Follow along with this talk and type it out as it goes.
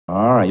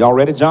All right, y'all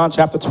ready? John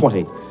chapter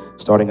 20,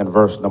 starting in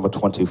verse number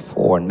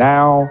 24.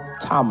 Now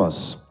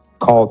Thomas,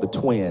 called the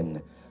twin,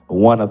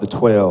 one of the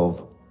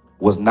 12,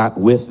 was not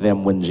with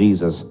them when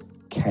Jesus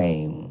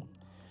came.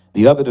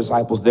 The other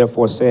disciples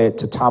therefore said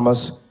to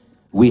Thomas,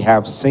 "We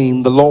have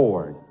seen the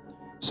Lord."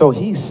 So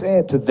he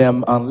said to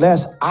them,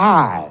 "Unless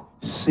I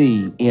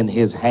see in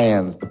his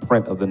hands the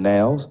print of the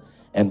nails,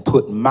 and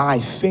put my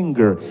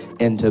finger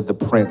into the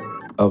print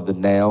of the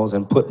nails,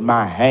 and put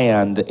my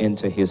hand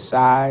into his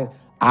side,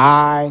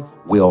 I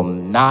will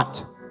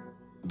not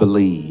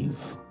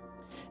believe."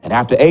 And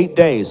after 8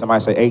 days,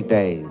 somebody say 8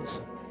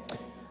 days.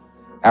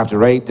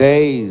 After 8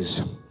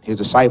 days, his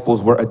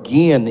disciples were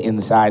again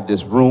inside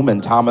this room,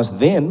 and Thomas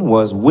then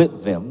was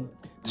with them.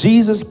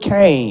 Jesus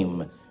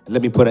came, and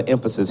let me put an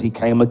emphasis, he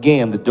came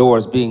again, the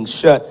doors being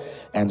shut,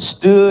 and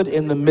stood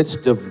in the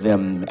midst of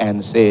them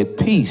and said,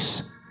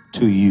 "Peace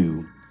to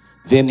you."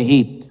 Then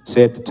he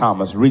said to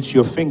Thomas, "Reach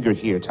your finger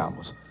here,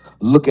 Thomas.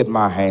 Look at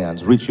my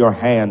hands. Reach your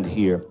hand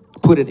here.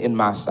 Put it in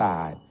my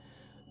side.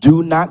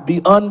 Do not be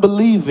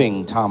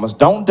unbelieving, Thomas.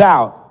 Don't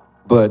doubt,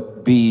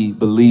 but be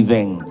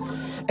believing."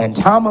 And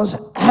Thomas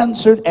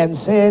answered and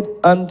said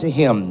unto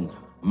him,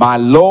 "My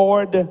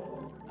Lord,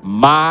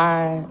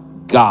 my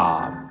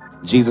God."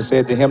 Jesus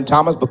said to him,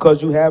 "Thomas,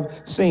 because you have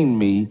seen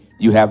me,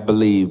 you have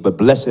believed. But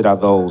blessed are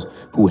those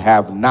who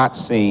have not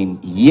seen,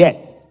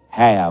 yet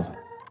have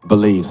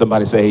believed."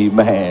 Somebody say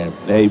amen,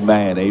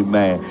 amen,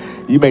 amen.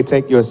 You may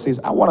take your seats.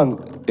 I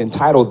want to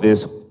entitle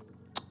this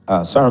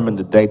sermon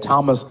today,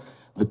 Thomas,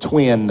 the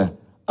twin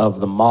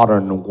of the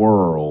modern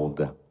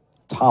world.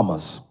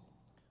 Thomas,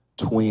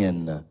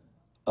 twin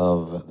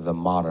of the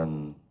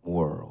modern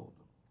world.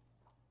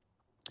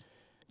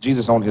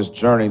 Jesus, on his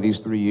journey,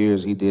 these 3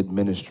 years, he did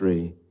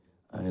ministry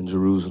in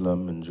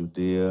Jerusalem and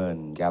Judea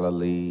and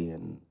Galilee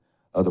and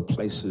other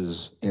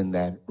places in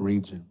that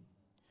region.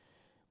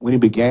 When he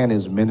began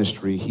his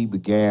ministry, he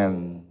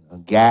began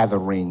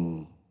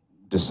gathering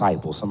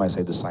disciples. Somebody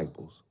say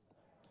disciples.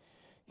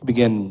 He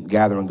began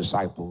gathering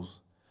disciples.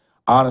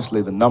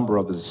 Honestly, the number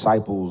of the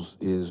disciples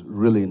is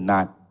really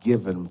not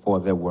given, for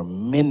there were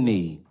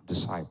many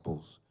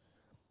disciples.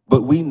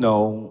 But we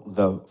know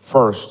the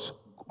first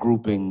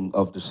grouping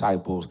of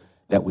disciples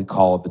that we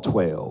call the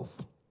 12.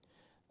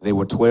 They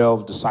were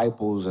 12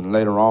 disciples, and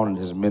later on in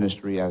his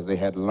ministry, as they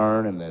had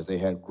learned and as they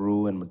had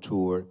grew and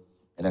matured,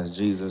 and as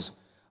Jesus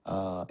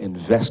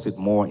invested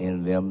more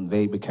in them,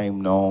 they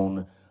became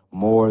known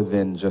more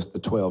than just the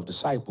 12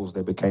 disciples.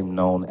 They became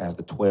known as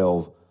the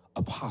 12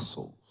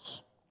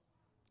 apostles.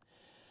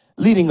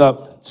 Leading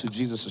up to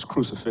Jesus'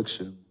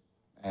 crucifixion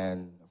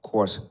and, of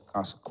course,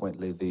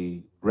 consequently,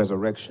 the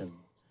resurrection,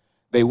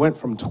 they went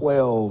from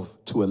 12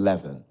 to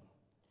 11.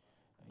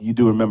 You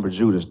do remember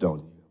Judas,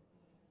 don't you?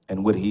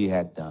 And what he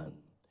had done.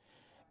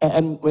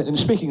 And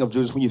speaking of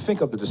Judas, when you think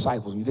of the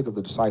disciples,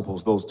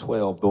 those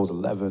 12, those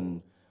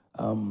 11,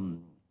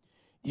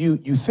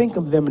 you think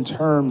of them in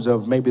terms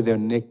of maybe their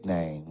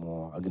nickname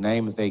or a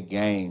name that they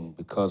gained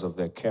because of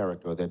their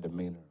character or their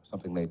demeanor,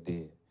 something they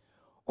did.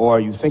 Or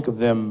you think of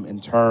them in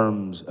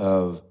terms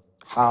of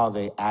how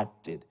they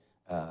acted.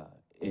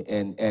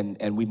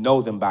 And we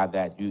know them by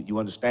that. You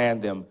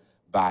understand them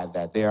by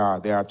that. There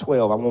are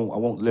 12. I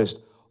won't list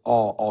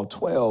all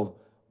 12,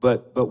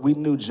 but we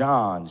knew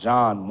John,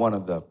 one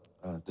of the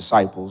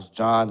disciples.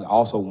 John,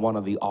 also one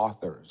of the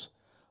authors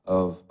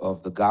of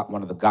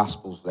one of the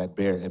Gospels that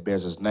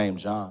bears his name,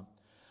 John.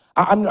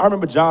 I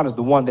remember John as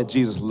the one that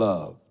Jesus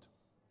loved.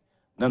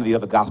 None of the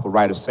other gospel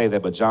writers say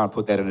that, but John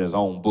put that in his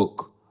own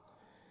book.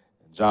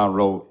 John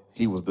wrote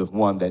he was the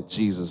one that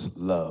Jesus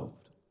loved.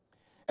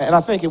 And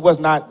I think it was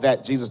not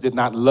that Jesus did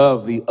not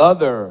love the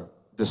other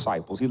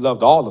disciples. He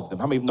loved all of them.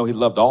 How many of you know he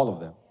loved all of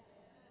them?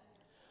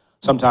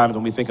 Sometimes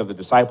when we think of the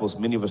disciples,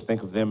 many of us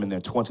think of them in their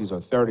 20s or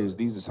 30s.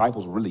 These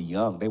disciples were really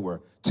young. They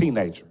were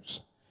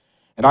teenagers.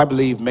 And I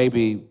believe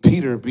maybe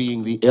Peter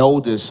being the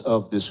eldest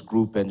of this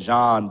group and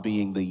John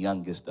being the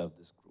youngest of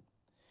this group.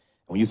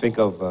 When you think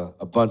of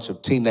a bunch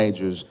of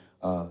teenagers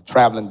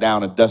traveling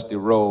down a dusty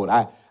road,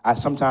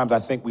 sometimes I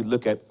think we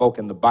look at folk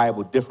in the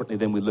Bible differently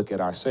than we look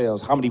at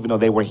ourselves. How many of you know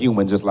they were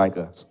human just like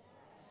us?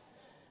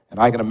 And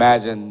I can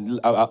imagine,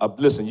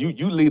 listen,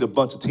 you lead a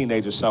bunch of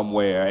teenagers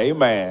somewhere,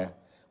 amen,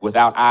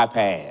 without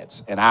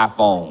iPads and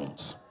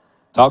iPhones.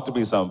 Talk to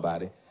me,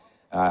 somebody.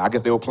 I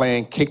guess they were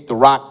playing kick the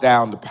rock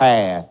down the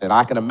path. And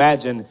I can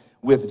imagine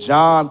with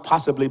John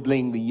possibly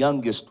being the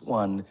youngest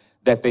one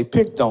that they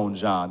picked on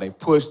John. They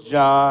pushed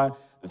John.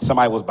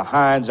 Somebody was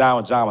behind John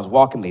when John was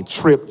walking. They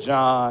tripped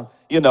John.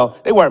 You know,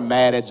 they weren't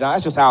mad at John.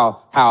 That's just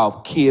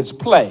how kids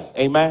play.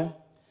 Amen.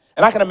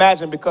 And I can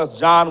imagine because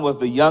John was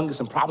the youngest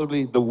and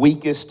probably the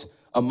weakest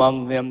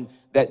among them,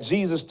 that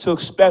Jesus took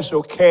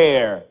special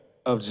care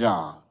of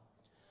John.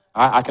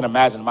 I can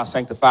imagine my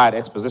sanctified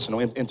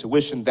expositional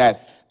intuition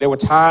that there were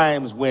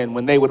times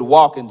when they would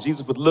walk and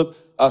Jesus would look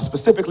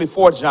specifically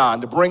for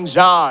John, to bring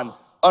John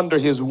under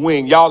his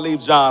wing. Y'all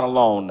leave John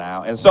alone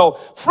now. And so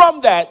from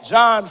that,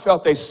 John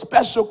felt a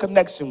special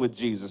connection with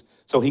Jesus.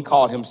 So he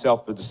called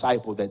himself the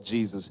disciple that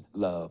Jesus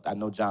loved. I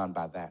know John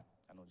by that.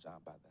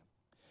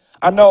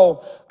 I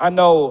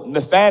know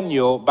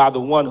Nathaniel by the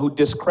one who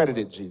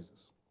discredited Jesus.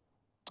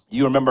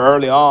 You remember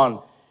early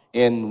on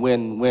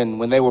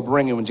when they were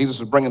when Jesus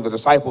was bringing the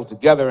disciples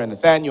together, and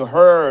Nathaniel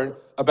heard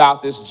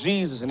about this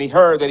Jesus, and he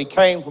heard that he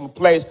came from a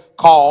place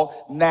called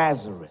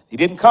Nazareth. He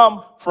didn't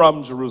come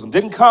from Jerusalem,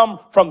 didn't come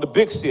from the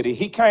big city.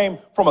 He came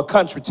from a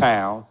country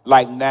town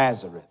like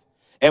Nazareth.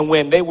 And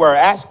when they were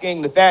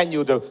asking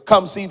Nathaniel to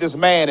come see this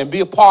man and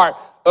be a part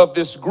of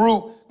this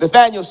group,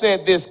 Nathaniel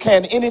said this: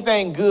 can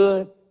anything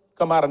good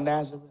come out of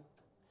Nazareth?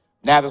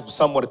 Nazareth was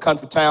somewhat a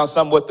country town,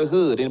 somewhat the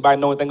hood. Anybody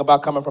know anything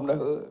about coming from the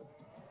hood?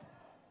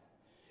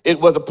 It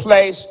was a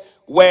place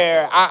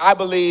where I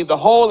believe the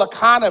whole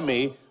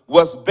economy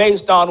was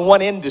based on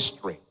one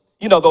industry.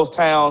 You know, those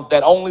towns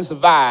that only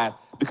survive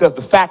because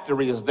the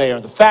factory is there.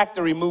 The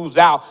factory moves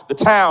out, the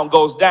town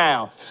goes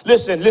down.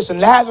 Listen,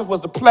 Nazareth was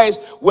the place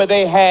where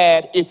they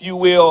had, if you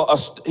will,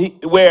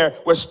 where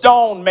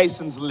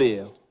stonemasons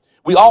lived.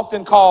 We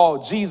often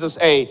call Jesus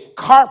a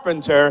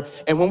carpenter,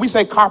 and when we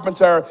say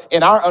carpenter,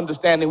 in our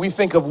understanding, we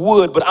think of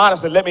wood, but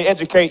honestly, let me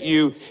educate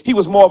you, he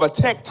was more of a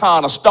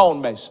tecton, a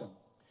stonemason.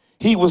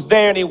 He was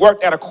there and he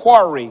worked at a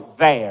quarry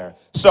there.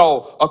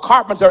 So a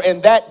carpenter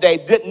in that day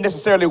didn't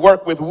necessarily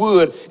work with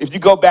wood. If you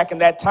go back in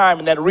that time,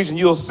 in that region,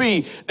 you'll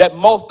see that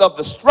most of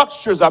the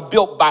structures are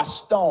built by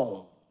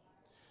stone.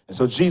 And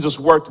so Jesus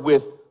worked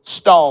with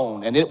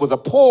stone, and it was a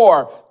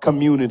poor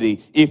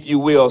community, if you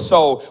will.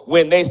 So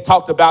when they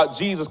talked about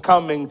Jesus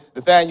coming,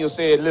 Nathaniel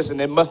said, listen,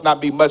 there must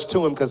not be much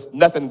to him because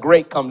nothing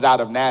great comes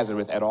out of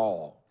Nazareth at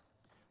all.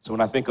 So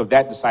when I think of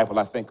that disciple,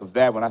 I think of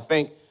that. When I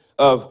think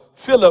of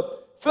Philip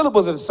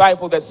was a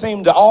disciple that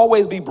seemed to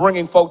always be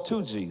bringing folk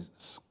to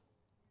Jesus.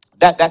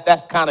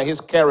 That's kind of his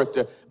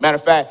character. Matter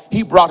of fact,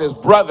 he brought his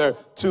brother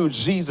to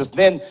Jesus.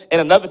 Then in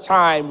another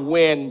time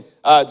when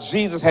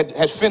Jesus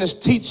had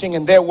finished teaching,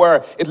 and there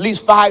were at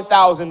least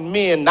 5,000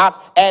 men,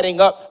 not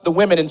adding up the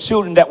women and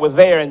children that were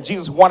there, and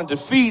Jesus wanted to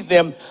feed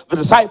them, the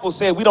disciples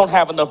said, we don't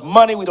have enough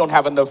money, we don't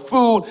have enough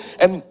food.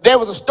 And there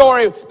was a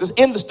story,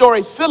 in the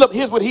story, Philip,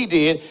 here's what he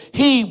did.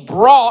 He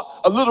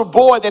brought a little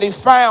boy that he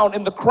found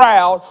in the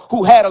crowd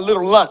who had a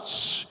little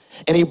lunch.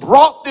 And he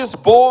brought this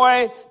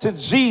boy to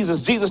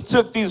Jesus. Jesus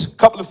took these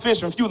couple of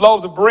fish and a few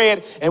loaves of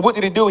bread, and what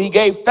did he do? He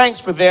gave thanks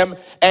for them,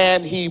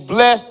 and he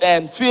blessed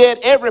and fed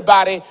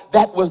everybody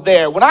that was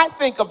there. When I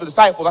think of the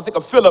disciples, I think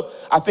of Philip,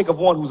 I think of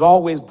one who's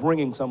always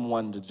bringing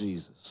someone to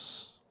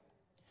Jesus.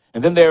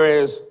 And then there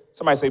is,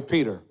 somebody say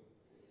Peter.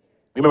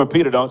 You remember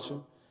Peter, don't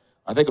you?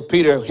 I think of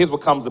Peter, here's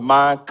what comes to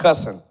mind: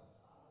 cussing.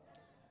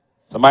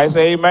 Somebody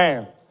say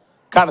amen.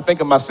 Kind of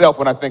think of myself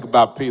when I think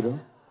about Peter.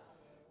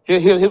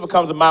 Here's what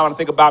comes to mind when I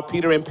think about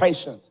Peter: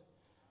 impatient.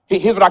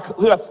 Here's what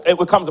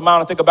comes to mind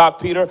when I think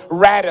about Peter: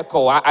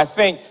 radical. I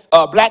think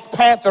Black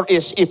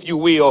Panther-ish, if you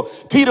will.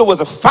 Peter was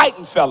a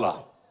fighting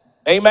fella.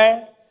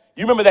 Amen.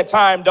 You remember that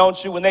time,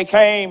 don't you, when they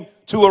came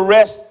to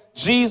arrest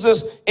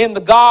Jesus in the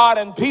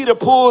garden, and Peter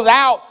pulls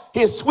out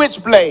his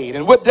switchblade,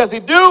 and what does he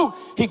do?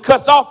 He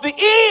cuts off the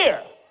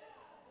ear.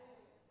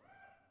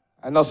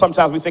 I know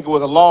sometimes we think it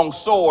was a long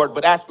sword,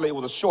 but actually it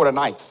was a shorter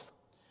knife.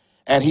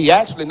 And he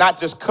actually not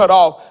just cut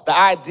off, the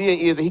idea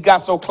is that he got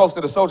so close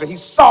to the soldier, he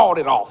sawed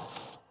it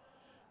off.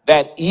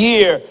 That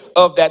ear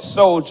of that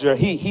soldier,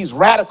 he's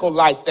radical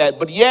like that.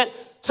 But yet,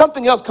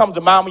 something else comes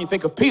to mind when you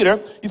think of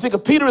Peter. You think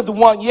of Peter as the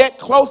one yet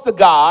close to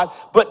God,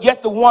 but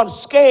yet the one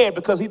scared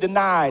because he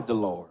denied the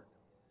Lord.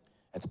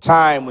 At the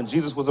time when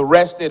Jesus was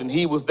arrested and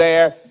he was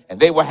there, and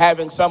they were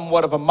having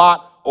somewhat of a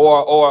mock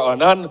or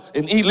an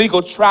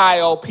illegal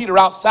trial, Peter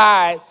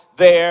outside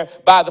there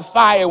by the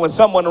fire, when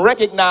someone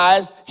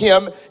recognized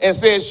him and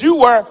says, you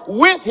were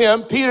with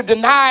him, Peter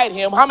denied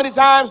him. How many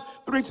times?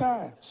 3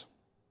 times.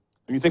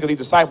 When you think of these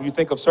disciples, you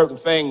think of certain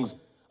things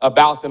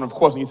about them. Of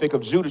course, when you think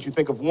of Judas, you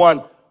think of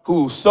one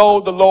who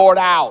sold the Lord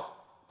out,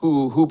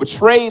 who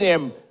betrayed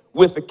him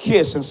with a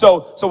kiss. And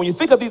so when you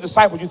think of these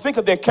disciples, you think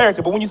of their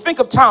character. But when you think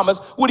of Thomas,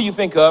 what do you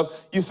think of?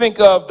 You think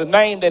of the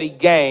name that he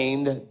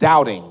gained,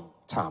 Doubting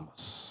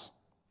Thomas.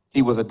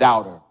 He was a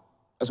doubter.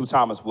 That's who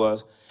Thomas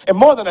was. And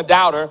more than a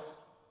doubter,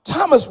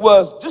 Thomas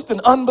was just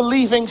an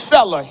unbelieving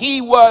fella. He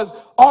was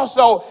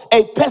also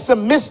a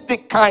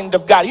pessimistic kind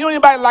of guy. You know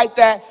anybody like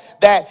that?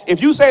 That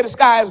if you say the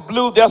sky is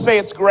blue, they'll say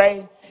it's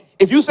gray.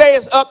 If you say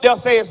it's up, they'll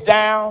say it's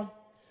down.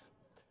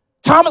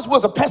 Thomas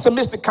was a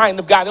pessimistic kind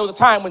of guy. There was a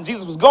time when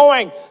Jesus was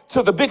going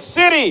to the big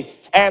city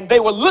and they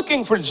were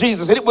looking for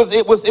Jesus. And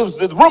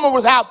the rumor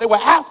was out. They were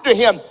after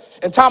him.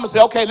 And Thomas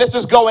said, okay, let's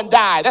just go and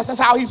die. That's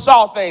how he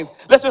saw things.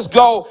 Let's just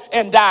go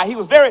and die. He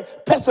was very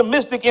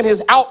pessimistic in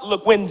his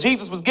outlook when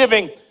Jesus was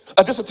giving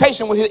a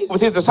dissertation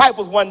with his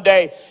disciples one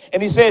day.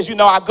 And he says,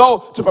 I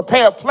go to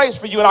prepare a place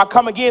for you, and I'll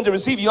come again to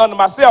receive you unto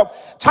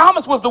myself.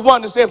 Thomas was the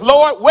one that says,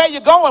 Lord, where you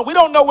going? We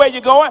don't know where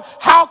you're going.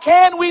 How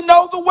can we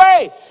know the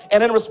way?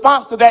 And in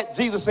response to that,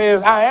 Jesus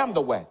says, I am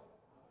the way,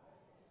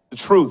 the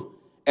truth,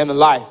 and the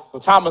life. So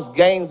Thomas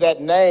gains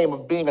that name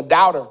of being a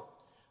doubter.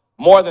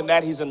 More than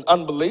that, he's an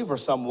unbeliever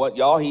somewhat,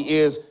 y'all. He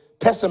is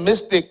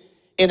pessimistic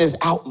in his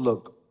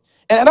outlook.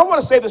 And I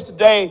want to say this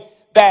today,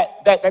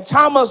 that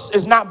Thomas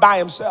is not by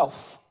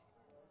himself.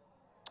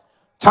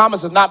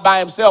 Thomas is not by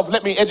himself.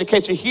 Let me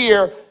educate you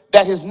here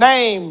that his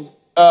name,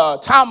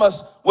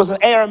 Thomas, was an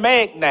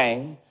Aramaic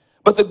name,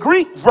 but the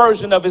Greek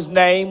version of his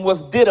name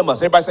was Didymus.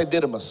 Everybody say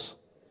Didymus.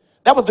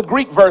 That was the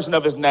Greek version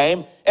of his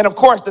name. And of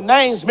course, the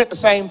names meant the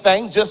same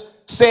thing,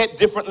 just said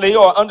differently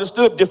or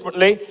understood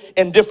differently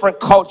in different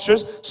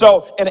cultures.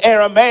 So in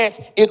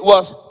Aramaic, it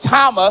was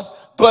Thomas,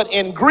 but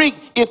in Greek,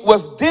 it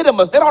was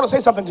Didymus. That ought to say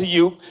something to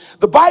you.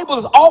 The Bible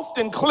is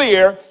often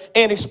clear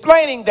in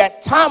explaining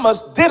that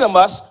Thomas,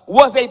 Didymus,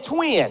 was a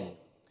twin.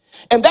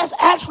 And that's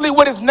actually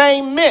what his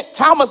name meant.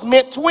 Thomas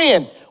meant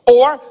twin,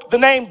 or the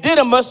name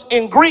Didymus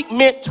in Greek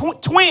meant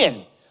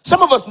twin.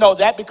 Some of us know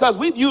that because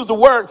we've used a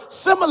word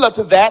similar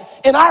to that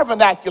in our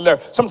vernacular.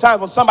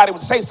 Sometimes when somebody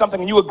would say something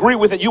and you agree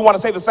with it, you want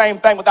to say the same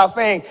thing without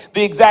saying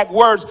the exact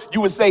words,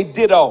 you would say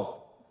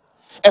ditto.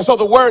 And so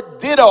the word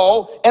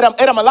ditto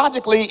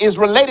etymologically is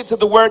related to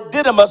the word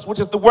Didymus, which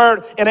is the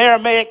word in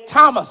Aramaic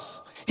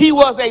Thomas. He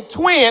was a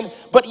twin,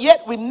 but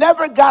yet we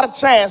never got a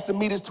chance to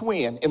meet his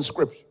twin in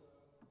Scripture.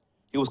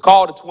 He was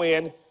called a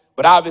twin,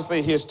 but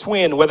obviously his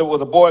twin, whether it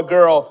was a boy or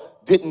girl,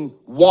 didn't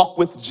walk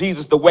with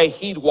Jesus the way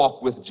he'd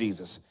walked with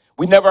Jesus.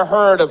 We never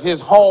heard of his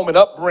home and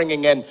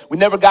upbringing, and we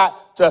never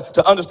got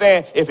to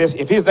understand if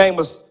his name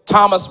was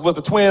Thomas, was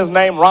the twin's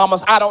name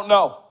Ramos. I don't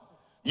know.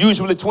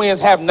 Usually twins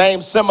have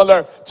names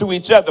similar to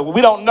each other.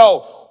 We don't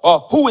know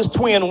who his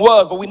twin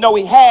was, but we know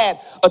he had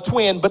a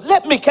twin. But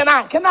can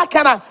I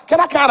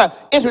kind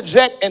of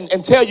interject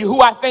and tell you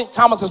who I think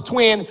Thomas's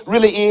twin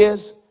really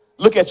is?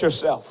 Look at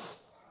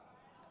yourself.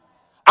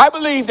 I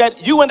believe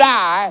that you and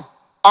I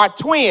are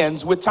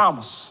twins with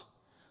Thomas.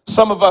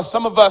 Some of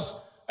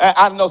us,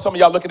 I know some of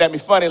y'all looking at me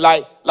funny,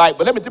 but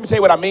let me tell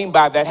you what I mean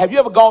by that. Have you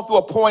ever gone through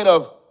a point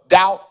of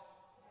doubt?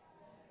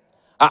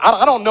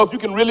 I don't know if you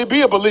can really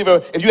be a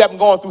believer if you haven't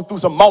gone through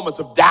some moments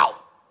of doubt.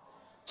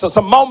 So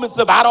some moments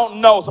of I don't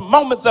know, some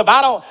moments of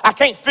I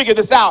can't figure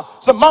this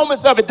out, some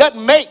moments of it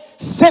doesn't make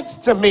sense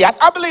to me.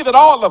 I believe that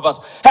all of us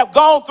have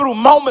gone through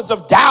moments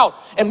of doubt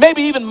and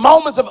maybe even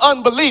moments of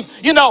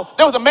unbelief. You know,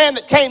 there was a man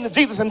that came to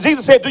Jesus and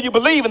Jesus said, "Do you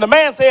believe?" And the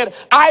man said,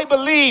 "I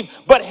believe,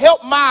 but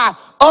help my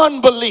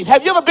unbelief."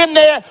 Have you ever been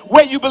there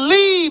where you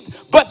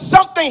believed, but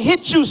something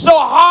hit you so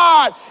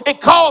hard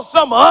it caused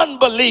some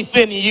unbelief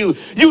in you?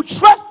 You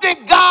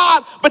trusted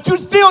God, but you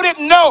still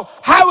didn't know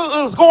how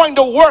it was going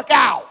to work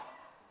out.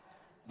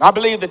 I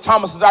believe that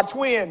Thomas is our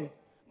twin,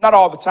 not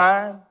all the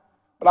time,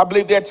 but I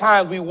believe there are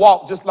times we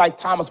walk just like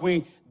Thomas.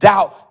 We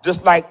doubt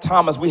just like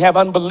Thomas. We have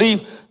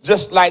unbelief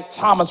just like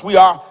Thomas. We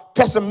are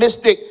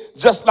pessimistic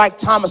just like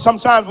Thomas.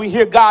 Sometimes we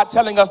hear God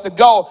telling us to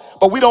go,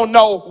 but we don't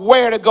know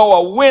where to go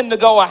or when to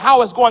go or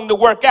how it's going to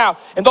work out.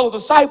 And those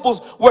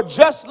disciples were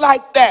just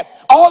like that.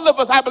 All of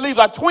us, I believe,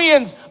 are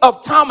twins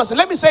of Thomas. And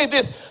let me say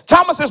this,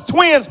 Thomas's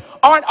twins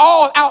aren't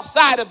all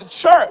outside of the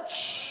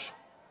church.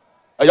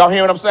 Are y'all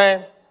hearing what I'm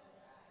saying?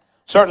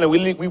 Certainly,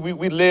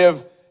 we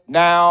live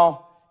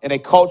now in a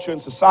culture and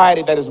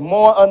society that is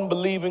more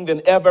unbelieving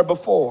than ever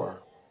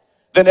before.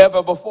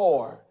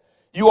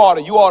 You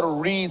ought to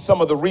read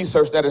some of the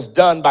research that is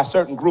done by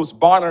certain groups.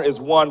 Barner is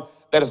one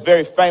that is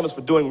very famous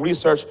for doing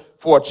research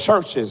for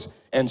churches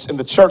and in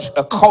the church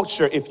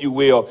culture, if you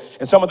will.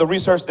 And some of the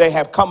research they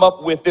have come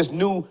up with, this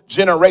new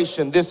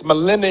generation, this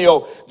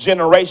millennial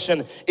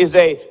generation, is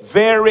a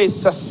very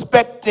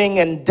suspecting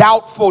and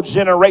doubtful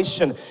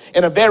generation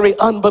and a very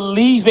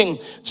unbelieving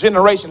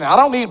generation. And I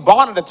don't need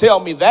Barner to tell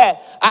me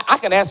that. I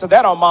can answer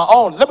that on my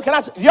own.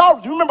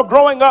 Y'all, do you remember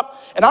growing up?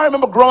 And I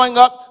remember growing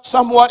up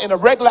somewhat in a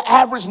regular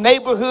average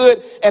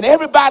neighborhood, and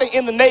everybody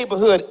in the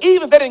neighborhood,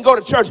 even if they didn't go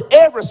to church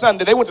every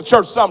Sunday, they went to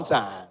church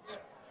sometimes.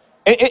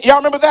 Y'all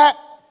remember that?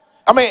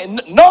 I mean,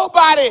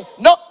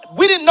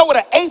 we didn't know what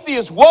an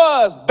atheist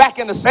was back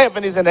in the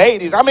 70s and the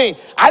 80s. I mean,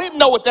 I didn't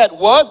know what that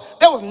was.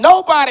 There was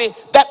nobody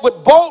that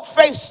would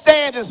bold-faced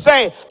stand and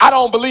say, "I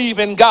don't believe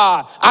in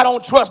God. I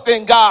don't trust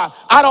in God.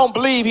 I don't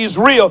believe he's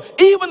real."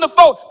 Even the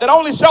folk that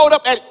only showed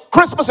up at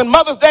Christmas and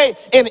Mother's Day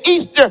and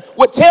Easter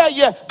would tell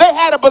you they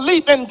had a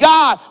belief in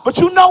God. But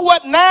you know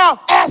what now?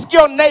 Ask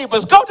your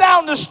neighbors. Go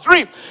down the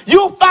street.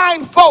 You'll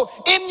find folk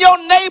in your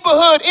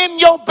neighborhood, in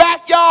your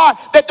backyard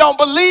that don't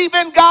believe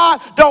in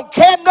God, don't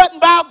care nothing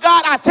about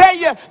God. I tell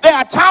you, there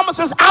are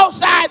Thomases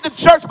outside the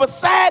church, but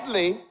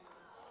sadly,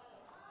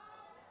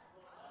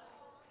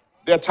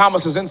 there are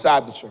Thomases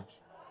inside the church.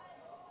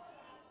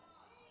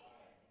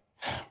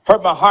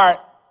 Hurt my heart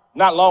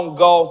not long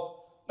ago.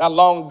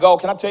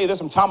 Can I tell you, there's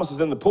some Thomases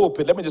in the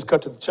pulpit. Let me just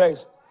cut to the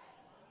chase.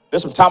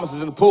 There's some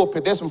Thomases in the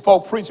pulpit. There's some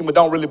folk preaching but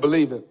don't really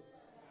believe it.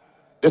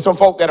 There's some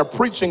folk that are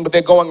preaching but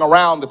they're going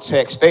around the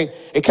text. They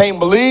can't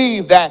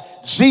believe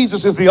that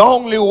Jesus is the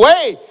only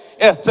way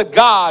to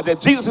God, that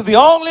Jesus is the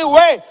only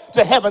way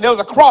to heaven. There was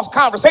a cross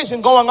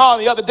conversation going on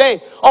the other day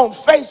on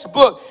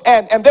Facebook,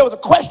 and there was a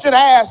question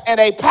asked, and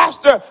a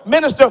pastor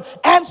minister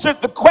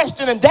answered the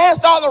question and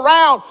danced all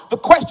around the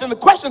question. The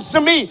question to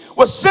me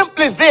was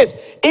simply this: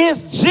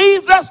 is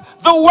Jesus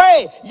the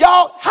way?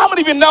 Y'all, how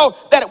many of you know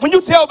that when you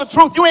tell the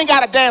truth, you ain't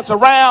got to dance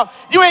around,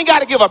 you ain't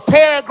got to give a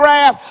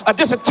paragraph, a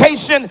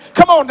dissertation?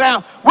 Come on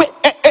now.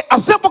 a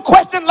simple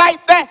question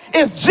like that,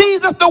 is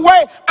Jesus the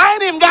way? I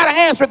ain't even got to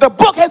answer it. The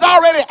book has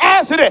already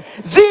answered it.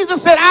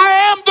 Jesus said, I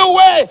am the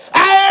way,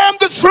 I am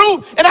the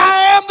truth, and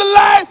I am the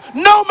life.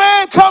 No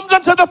man comes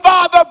unto the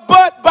Father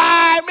but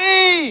by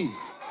me.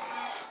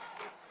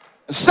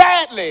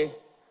 Sadly,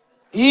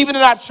 even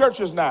in our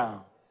churches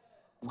now,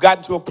 we've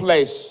gotten to a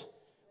place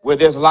where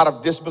there's a lot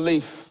of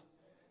disbelief,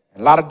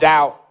 and a lot of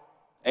doubt,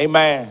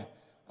 amen,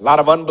 a lot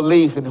of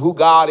unbelief in who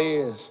God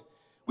is.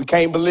 We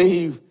can't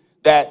believe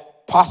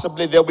that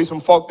possibly there'll be some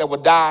folk that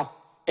will die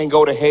and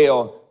go to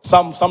hell.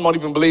 Some don't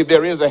even believe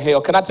there is a hell.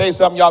 Can I tell you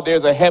something, y'all?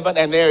 There's a heaven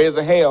and there is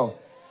a hell.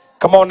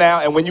 Come on now,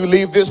 and when you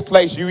leave this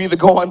place, you either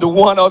go into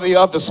one or the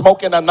other,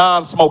 smoking or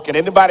non-smoking.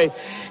 Anybody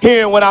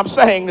hearing what I'm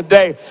saying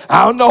today?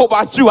 I don't know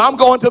about you. I'm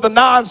going to the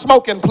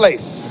non-smoking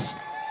place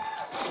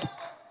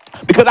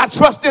because I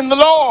trust in the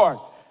Lord.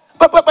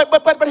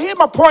 But here's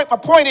my point. My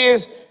point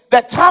is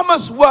that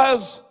Thomas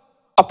was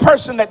a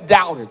person that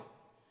doubted.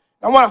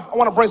 I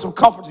want to bring some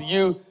comfort to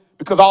you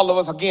because all of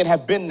us, again,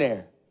 have been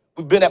there.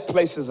 We've been at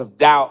places of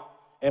doubt.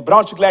 But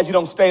aren't you glad you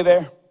don't stay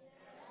there?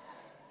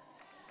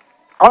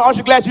 Aren't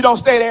you glad you don't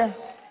stay there?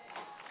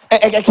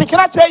 And can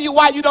I tell you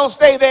why you don't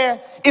stay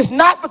there? It's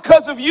not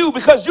because of you,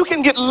 because you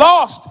can get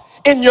lost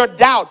in your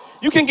doubt.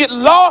 You can get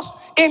lost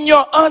in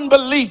your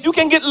unbelief. You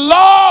can get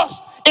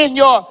lost in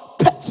your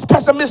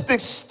pessimistic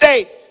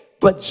state.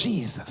 But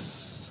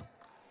Jesus.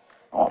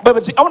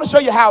 But I want to show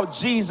you how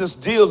Jesus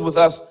deals with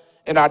us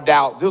in our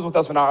doubt, deals with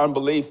us in our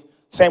unbelief.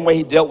 Same way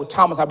he dealt with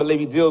Thomas, I believe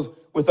he deals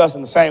with us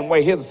in the same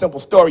way. Here's a simple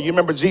story. You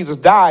remember Jesus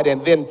died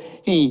and then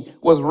he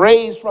was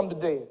raised from the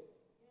dead.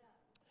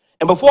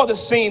 And before the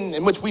scene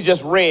in which we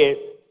just read,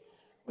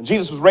 when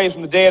Jesus was raised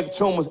from the dead, the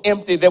tomb was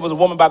empty. There was a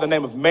woman by the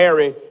name of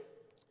Mary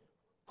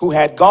who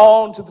had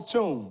gone to the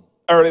tomb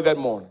early that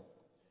morning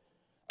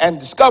and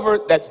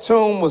discovered that the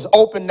tomb was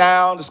open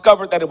now,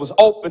 discovered that it was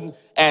open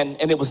and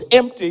it was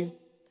empty.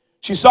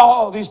 She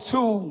saw these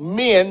two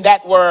men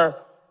that were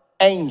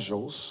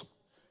angels.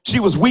 She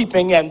was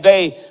weeping and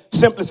they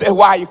simply said,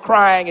 why are you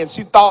crying? And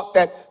she thought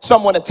that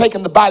someone had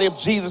taken the body of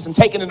Jesus and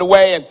taken it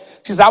away. And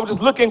she said, I was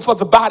just looking for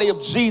the body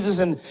of Jesus.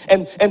 And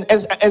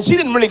she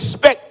didn't really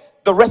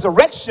expect the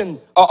resurrection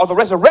or the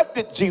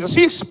resurrected Jesus.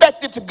 She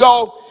expected to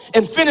go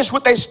and finish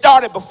what they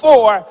started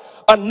before,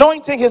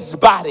 anointing his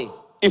body,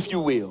 if you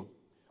will.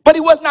 But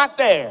he was not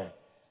there.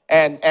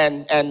 And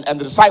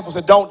the disciples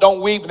said,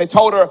 don't weep. And they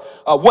told her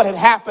what had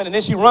happened. And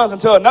then she runs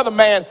into another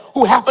man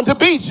who happened to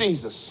be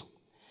Jesus.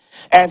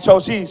 And so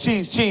she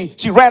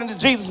ran into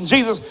Jesus, and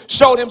Jesus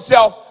showed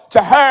himself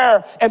to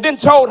her and then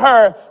told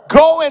her,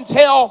 go and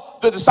tell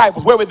the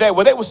disciples. Where were they?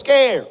 Well, they were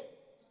scared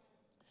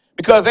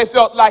because they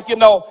felt like,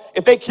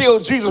 if they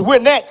killed Jesus, we're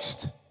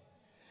next.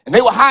 And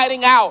they were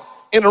hiding out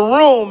in a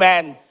room,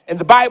 and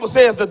the Bible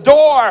says the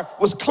door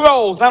was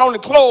closed. Not only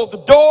closed,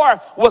 the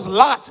door was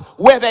locked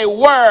where they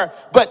were.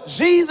 But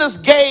Jesus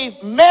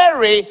gave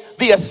Mary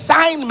the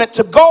assignment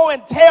to go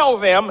and tell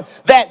them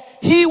that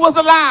he was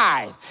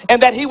alive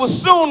and that he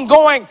was soon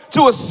going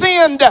to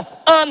ascend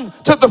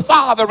unto the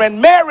Father. And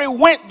Mary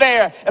went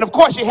there, and of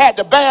course she had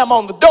to bam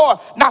on the door,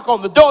 knock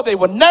on the door. They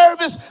were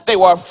nervous, they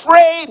were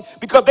afraid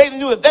because they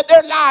knew that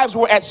their lives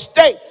were at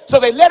stake.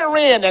 So they let her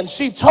in, and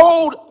she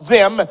told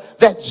them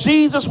that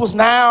Jesus was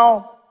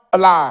now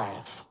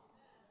alive.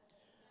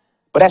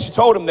 But as she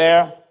told him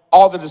there,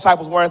 all the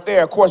disciples weren't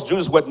there. Of course,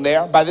 Judas wasn't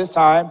there. By this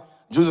time,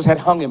 Judas had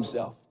hung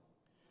himself.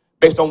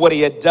 Based on what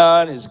he had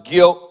done, his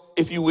guilt,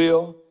 if you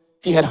will,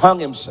 he had hung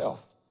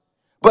himself.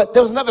 But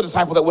there was another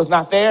disciple that was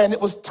not there, and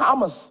it was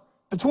Thomas,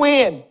 the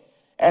twin.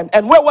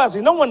 And where was he?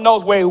 No one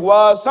knows where he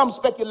was. Some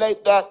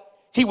speculate that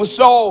he was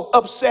so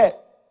upset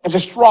and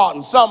distraught,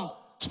 and some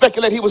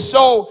speculate he was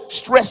so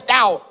stressed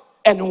out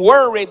and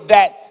worried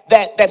that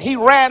he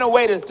ran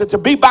away to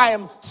be by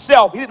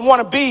himself. He didn't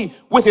want to be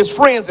with his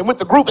friends and with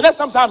the group. And that's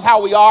sometimes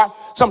how we are.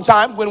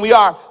 Sometimes when we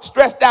are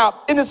stressed out,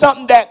 isn't it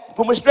something that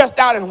when we're stressed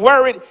out and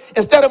worried,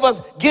 instead of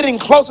us getting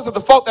closer to the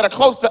folk that are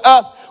close to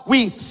us,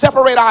 we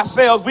separate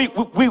ourselves. We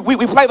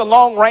play the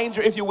Lone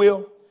Ranger, if you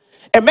will.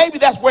 And maybe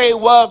that's where he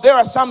was. There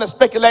are some that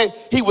speculate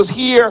he was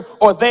here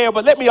or there.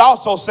 But let me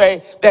also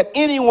say that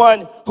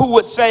anyone who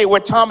would say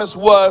where Thomas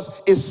was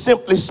is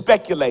simply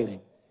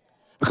speculating,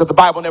 because the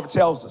Bible never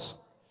tells us.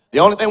 The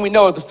only thing we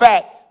know is the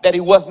fact that he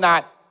was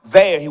not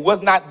there. He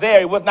was not there.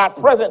 He was not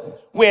present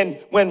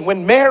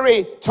when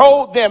Mary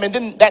told them. And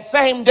then that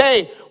same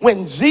day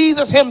when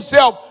Jesus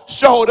himself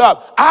showed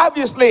up.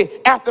 Obviously,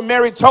 after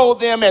Mary told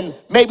them and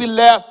maybe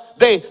left,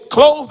 they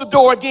closed the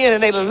door again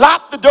and they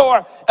locked the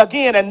door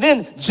again. And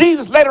then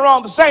Jesus later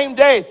on the same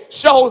day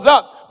shows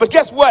up. But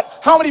guess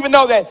what? How many of you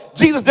know that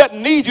Jesus doesn't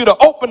need you to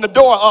open the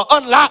door or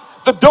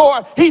unlock the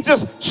door? He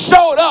just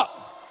showed up.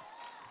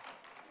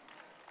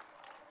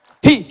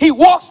 He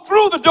walks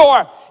through the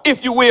door,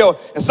 if you will.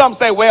 And some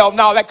say, well,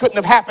 no, that couldn't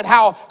have happened.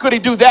 How could he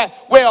do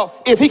that? Well,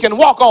 if he can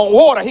walk on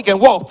water, he can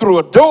walk through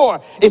a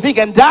door. If he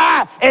can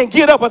die and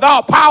get up with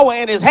all power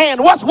in his hand,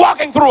 what's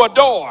walking through a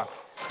door?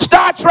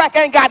 Star Trek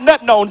ain't got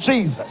nothing on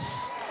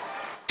Jesus.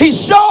 He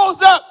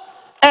shows up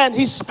and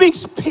he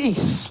speaks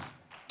peace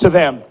to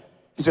them.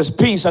 He He says,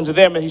 peace unto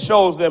them, and he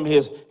shows them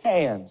his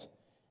hands.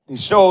 He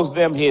shows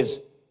them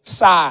his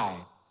side.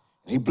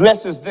 He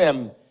blesses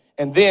them,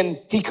 and then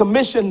he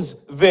commissions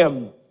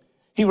them.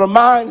 He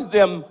reminds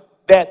them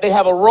that they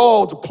have a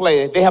role to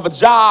play. They have a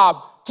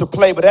job to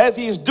play. But as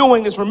he is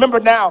doing this, remember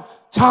now,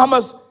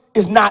 Thomas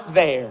is not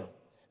there.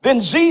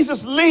 Then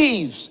Jesus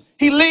leaves.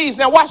 He leaves.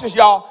 Now watch this,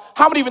 y'all.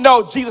 How many of you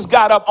know Jesus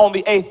got up on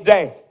the 8th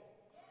day?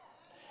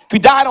 If he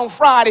died on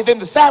Friday, then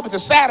the Sabbath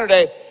is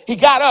Saturday. He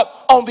got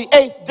up on the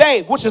 8th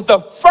day, which is the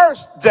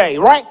first day,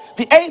 right?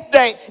 The 8th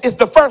day is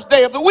the first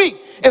day of the week.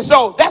 And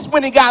so that's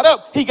when he got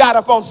up. He got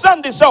up on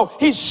Sunday. So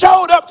he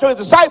showed up to his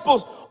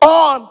disciples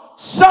on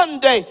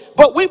Sunday.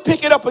 But we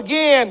pick it up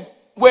again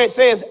where it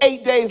says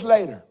 8 days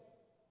later,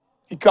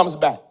 he comes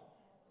back.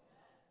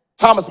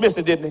 Thomas missed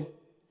it, didn't he?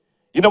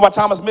 You know why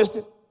Thomas missed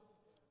it?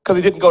 Because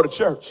he didn't go to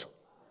church.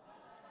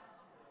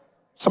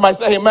 Somebody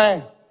say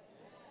amen.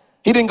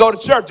 He didn't go to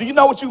church. Do you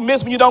know what you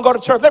miss when you don't go to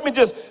church? Let me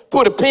just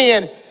put a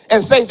pin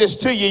and say this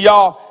to you,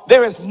 y'all.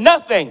 There is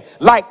nothing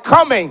like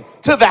coming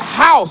to the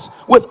house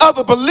with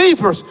other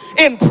believers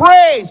in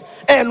praise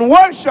and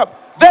worship.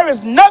 There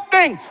is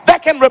nothing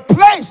that can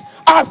replace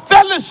our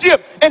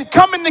fellowship and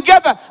coming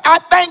together. I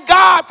thank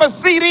God for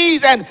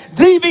CDs and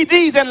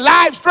DVDs and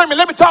live streaming.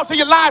 Let me talk to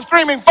you live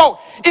streaming folk.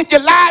 If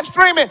you're live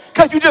streaming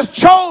because you just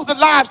chose the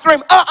live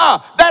stream,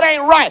 that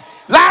ain't right.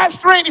 Live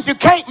stream if you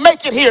can't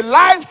make it here.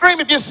 Live stream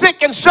if you're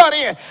sick and shut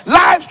in.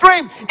 Live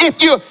stream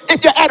if you're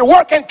at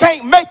work and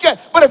can't make it.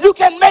 But if you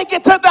can make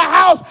it to the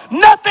house,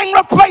 nothing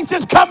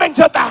replaces coming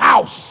to the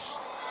house.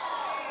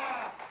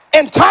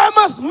 And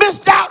Thomas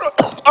missed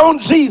out on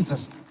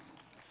Jesus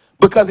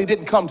because he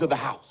didn't come to the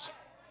house.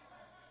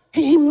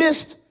 He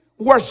missed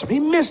worship. He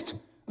missed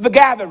the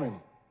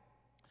gathering.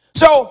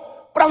 So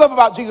what I love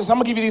about Jesus, I'm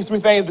going to give you these three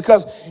things,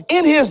 because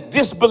in his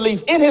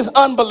disbelief, in his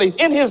unbelief,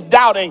 in his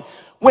doubting,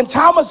 when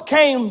Thomas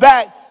came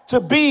back to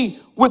be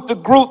with the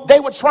group, they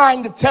were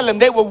trying to tell him,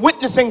 they were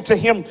witnessing to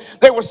him.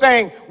 They were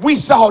saying, we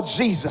saw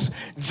Jesus.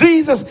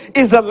 Jesus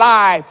is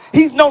alive.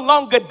 He's no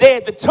longer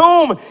dead. The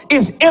tomb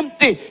is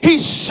empty. He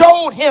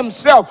showed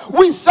himself.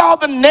 We saw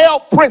the nail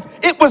prints.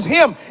 It was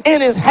him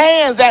in his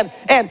hands,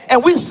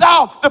 and we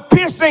saw the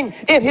piercing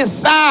in his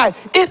side.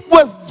 It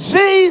was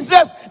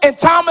Jesus. And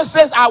Thomas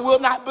says, I will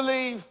not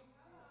believe.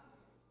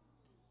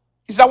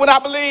 He said, I will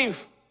not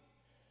believe.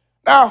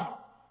 Now,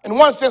 in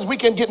one sense, we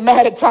can get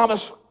mad at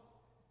Thomas.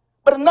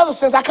 But in another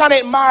sense, I kind of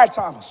admire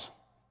Thomas.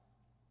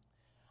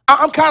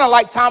 I'm kind of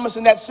like Thomas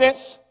in that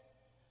sense.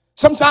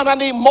 Sometimes I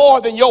need more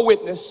than your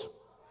witness.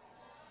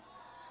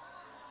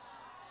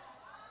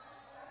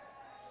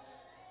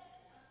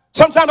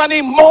 Sometimes I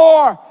need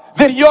more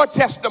than your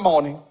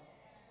testimony.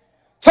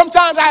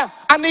 Sometimes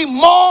I need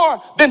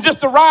more than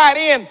just to ride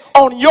in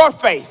on your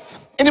faith.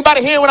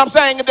 Anybody hear what I'm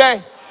saying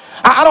today?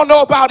 I don't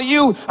know about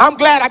you. I'm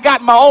glad I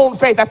got my own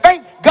faith. I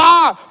thank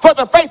God for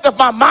the faith of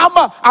my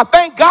mama. I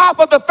thank God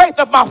for the faith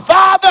of my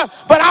father.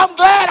 But I'm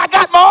glad I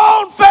got my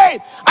own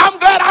faith. I'm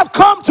glad I've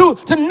come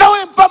to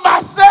know him for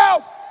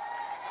myself.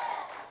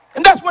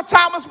 And that's what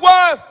Thomas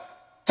was.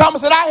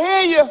 Thomas said, I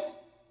hear you.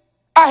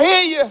 I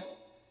hear you.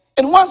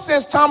 In one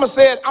sense, Thomas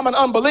said, I'm an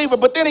unbeliever.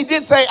 But then he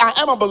did say, I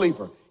am a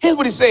believer. Here's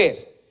what he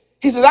says.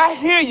 He says, I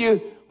hear you,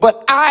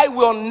 but I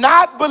will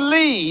not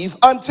believe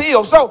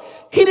until. So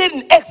he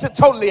didn't exit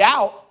totally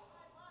out.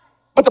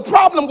 But the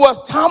problem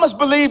was Thomas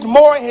believed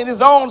more in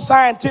his own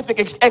scientific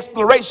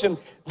exploration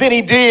than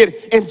he did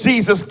in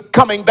Jesus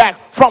coming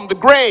back from the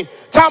grave.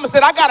 Thomas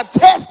said, I got a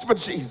test for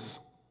Jesus.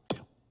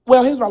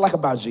 Well, here's what I like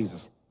about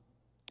Jesus.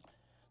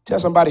 Tell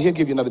somebody he'll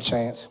give you another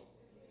chance.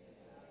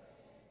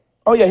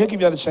 Oh, yeah, he'll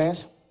give you another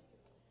chance.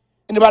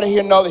 Anybody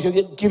here know that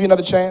he'll give you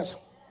another chance?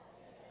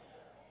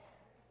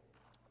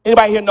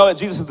 Anybody here know that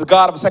Jesus is the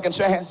God of a second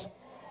chance?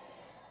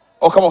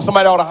 Oh, come on,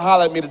 somebody ought to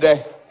holler at me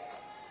today.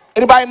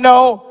 Anybody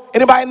know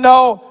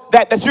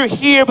that you're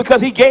here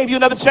because he gave you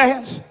another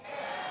chance?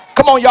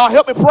 Come on, y'all,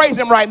 help me praise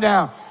him right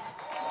now.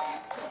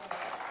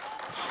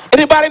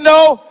 Anybody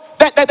know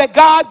that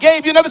God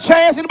gave you another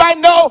chance? Anybody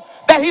know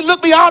that he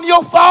looked beyond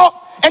your fault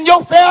and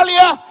your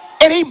failure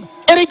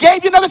and he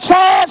gave you another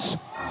chance?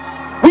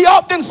 We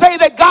often say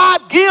that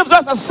God gives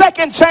us a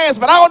second chance,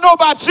 but I don't know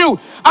about you.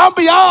 I'm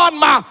beyond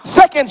my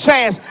second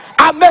chance.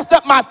 I messed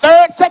up my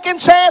third second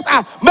chance.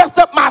 I messed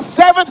up my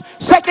seventh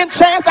second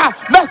chance. I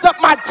messed up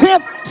my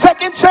 10th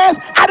second chance.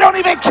 I don't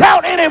even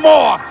count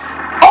anymore.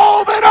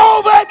 Over and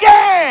over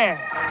again,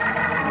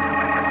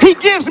 he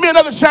gives me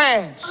another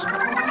chance.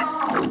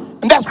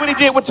 And that's what he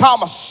did with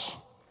Thomas.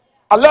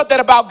 I love that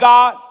about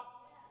God,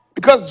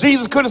 because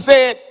Jesus could have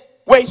said,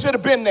 well, he should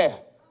have been there.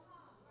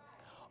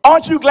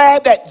 Aren't you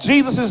glad that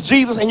Jesus is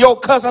Jesus and your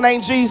cousin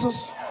ain't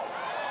Jesus?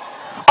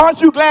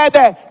 Aren't you glad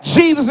that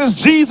Jesus is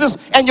Jesus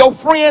and your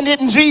friend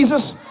isn't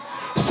Jesus?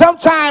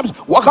 Sometimes,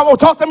 well, come on,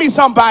 talk to me,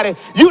 somebody.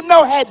 You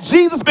know, had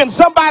Jesus been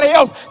somebody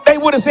else, they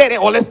would have said,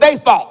 well, it's their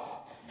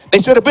fault. They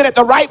should have been at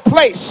the right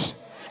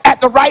place at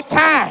the right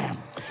time.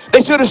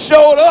 They should have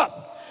showed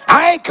up.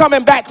 I ain't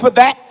coming back for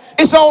that.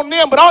 It's on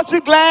them. But aren't you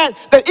glad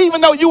that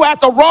even though you were at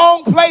the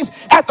wrong place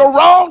at the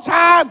wrong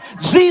time,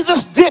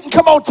 Jesus didn't,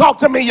 come on, talk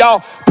to me,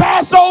 y'all,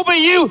 pass over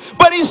you,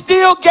 but he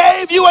still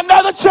gave you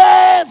another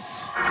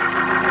chance.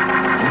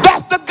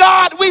 That's the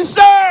God we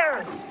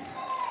serve.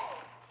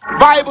 The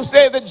Bible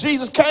says that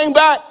Jesus came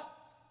back,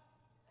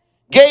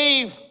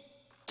 gave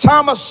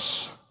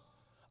Thomas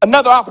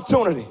another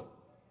opportunity.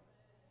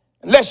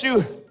 Unless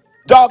you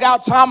dog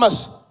out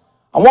Thomas,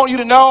 I want you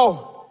to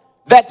know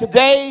that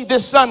today,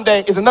 this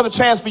Sunday, is another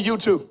chance for you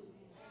too.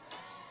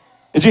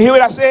 Did you hear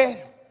what I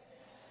said?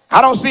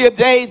 I don't see a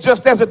day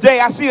just as a day.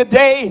 I see a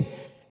day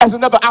as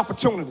another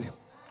opportunity.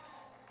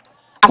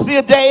 I see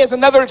a day as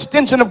another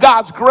extension of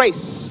God's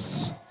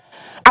grace.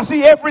 I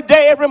see every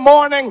day, every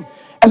morning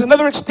as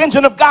another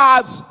extension of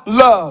God's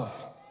love.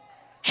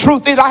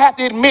 Truth is, I have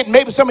to admit,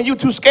 maybe some of you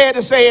too scared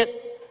to say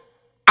it,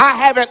 I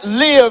haven't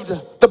lived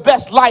the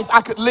best life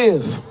I could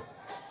live.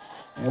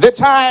 And there are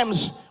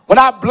times when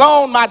I've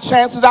blown my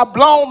chances, I've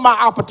blown my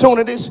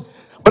opportunities,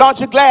 but aren't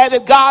you glad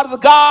that God is a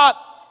God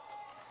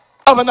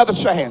of another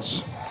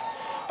chance?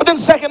 But then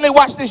secondly,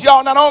 watch this,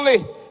 y'all. Not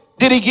only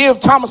did he give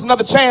Thomas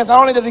another chance, not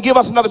only does he give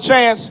us another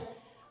chance,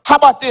 how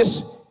about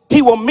this?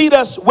 He will meet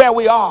us where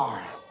we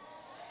are.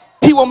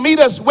 He will meet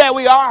us where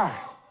we are.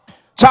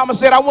 Thomas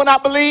said, I will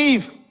not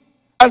believe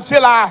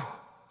until I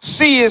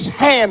see his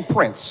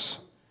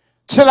handprints,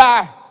 till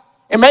I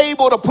am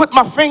able to put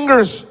my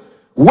fingers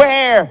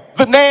where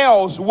the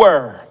nails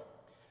were.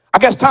 I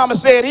guess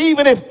Thomas said,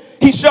 even if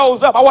he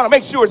shows up, I want to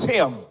make sure it's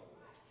him.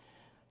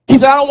 He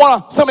said, I don't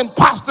want some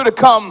imposter to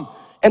come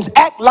and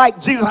act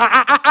like Jesus.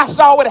 I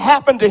saw what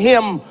happened to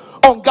him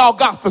on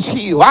Golgotha's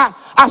hill.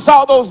 I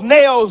saw those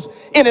nails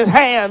in his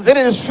hands and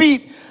in his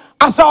feet.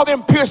 I saw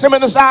them pierce him in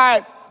the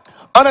side.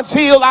 And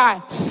until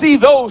I see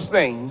those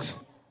things,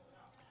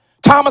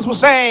 Thomas was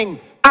saying,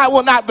 I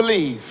will not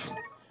believe.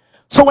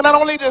 So not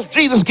only does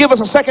Jesus give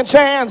us a second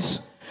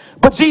chance,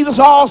 but Jesus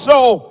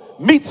also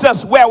meets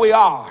us where we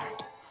are.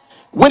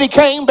 When he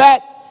came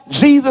back,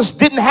 Jesus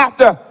didn't have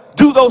to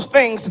do those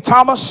things to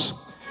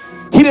Thomas.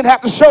 He didn't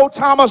have to show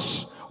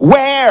Thomas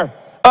where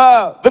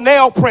the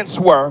nail prints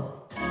were.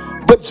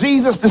 But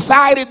Jesus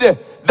decided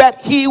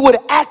that he would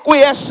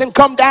acquiesce and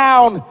come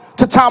down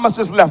to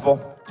Thomas's level.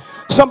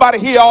 Somebody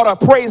here ought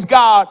to praise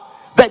God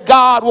that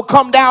God will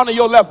come down to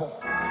your level.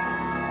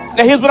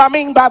 Now here's what I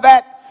mean by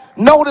that.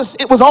 Notice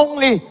it was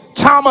only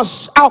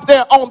Thomas out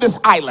there on this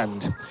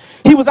island.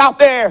 He was out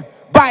there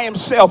by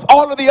himself.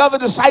 All of the other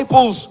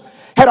disciples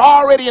had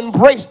already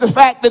embraced the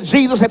fact that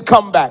Jesus had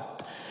come back.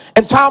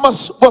 And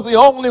Thomas was the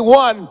only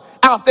one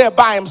out there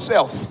by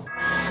himself.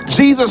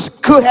 Jesus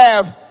could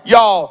have,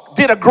 y'all,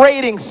 did a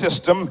grading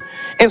system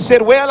and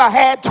said, well, I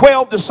had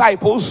 12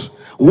 disciples.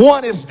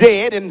 One is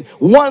dead and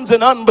one's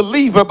an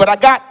unbeliever, but I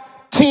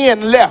got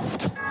 10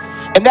 left.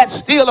 And that's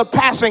still a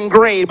passing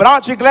grade. But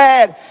aren't you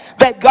glad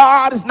that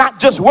God is not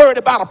just worried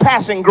about a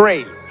passing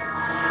grade?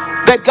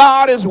 That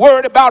God is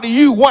worried about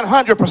you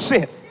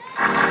 100%.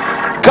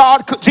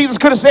 Jesus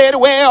could have said,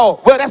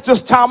 well, that's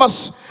just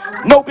Thomas.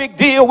 No big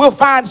deal. We'll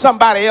find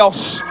somebody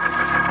else.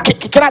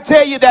 Can I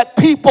tell you that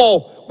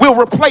people will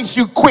replace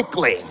you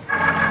quickly?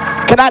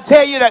 Can I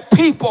tell you that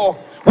people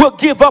will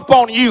give up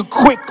on you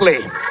quickly?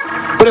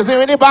 But is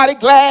there anybody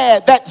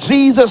glad that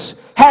Jesus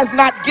has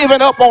not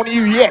given up on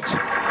you yet?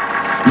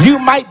 You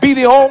might be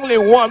the only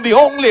one, the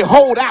only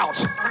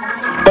holdout.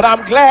 But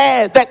I'm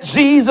glad that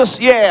Jesus,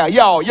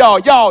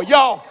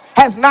 y'all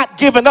has not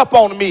given up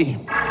on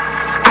me.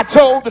 I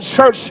told the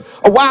church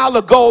a while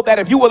ago that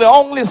if you were the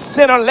only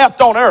sinner left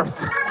on earth,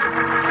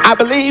 I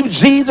believe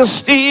Jesus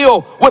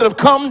still would have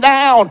come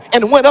down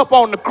and went up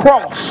on the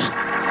cross.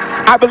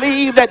 I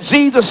believe that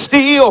Jesus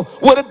still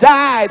would have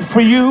died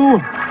for you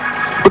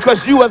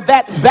because you are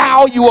that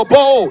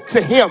valuable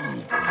to him.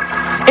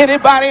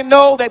 Anybody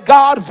know that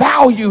God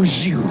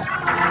values you?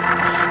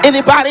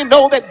 Anybody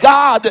know that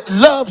God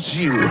loves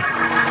you?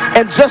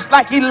 And just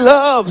like he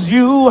loves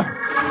you,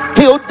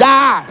 he'll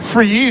die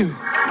for you.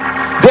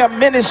 There are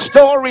many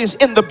stories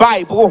in the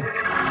Bible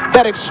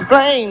that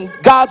explain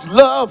God's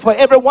love for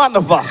every one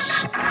of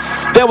us.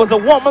 There was a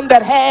woman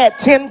that had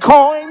 10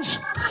 coins.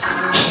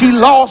 She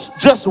lost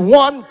just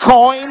 1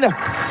 coin,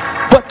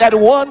 but that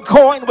 1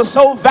 coin was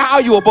so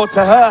valuable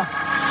to her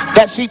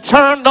that she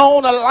turned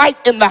on a light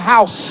in the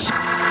house,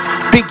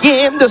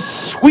 began to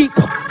sweep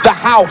the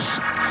house,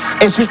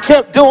 and she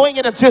kept doing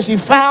it until she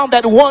found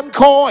that 1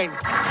 coin.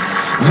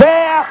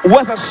 There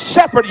was a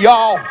shepherd,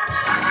 y'all,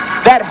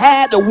 that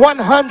had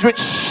 100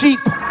 sheep,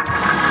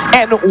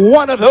 and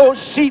one of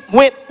those sheep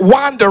went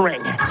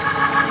wandering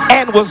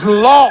and was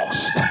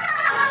lost.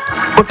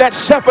 But that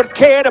shepherd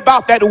cared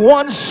about that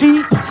 1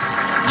 sheep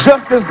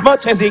just as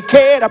much as he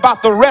cared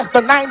about the rest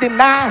of 99.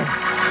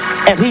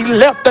 And he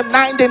left the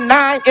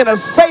 99 in a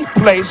safe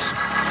place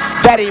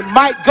that he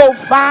might go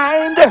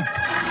find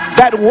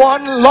that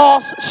 1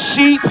 lost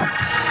sheep.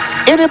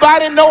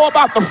 Anybody know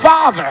about the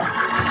father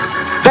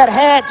that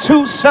had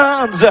 2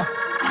 sons,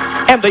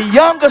 and the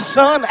younger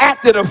son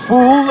acted a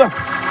fool,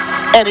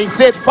 and he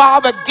said,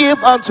 Father,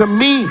 give unto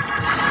me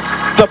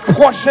the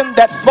portion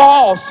that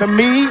falls to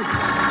me.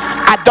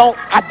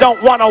 I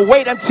don't want to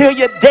wait until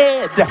you're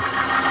dead.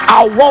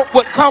 I want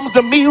what comes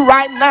to me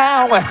right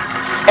now.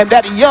 And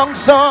that young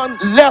son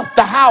left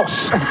the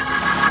house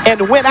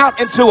and went out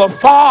into a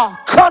far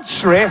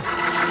country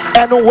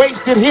and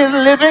wasted his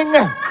living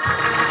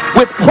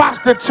with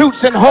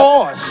prostitutes and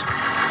whores.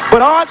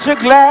 But aren't you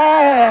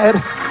glad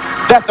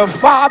that the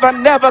father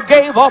never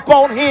gave up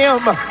on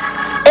him?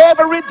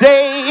 Every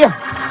day,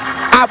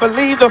 I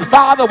believe the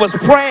father was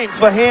praying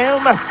for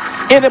him.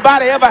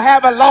 Anybody ever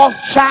have a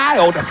lost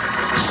child,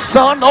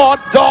 son or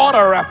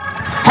daughter?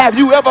 Have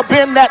you ever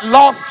been that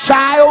lost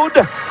child?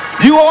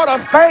 You ought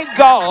to thank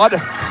God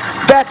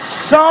that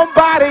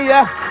somebody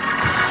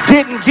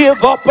didn't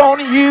give up on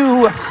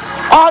you.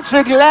 Aren't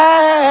you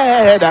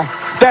glad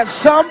that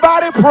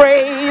somebody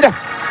prayed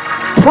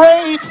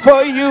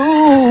for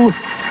you,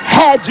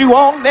 had you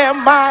on their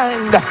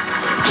mind,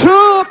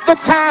 took the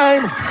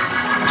time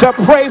to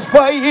pray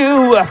for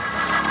you?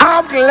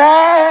 I'm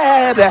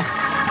glad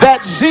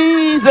that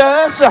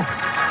Jesus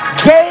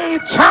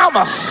gave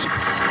Thomas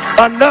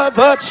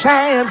another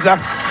chance.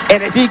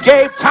 And if he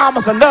gave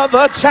Thomas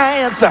another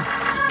chance,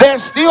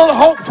 there's still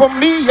hope for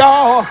me,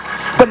 y'all.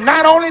 But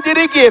not only did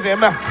he give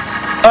him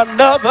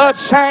another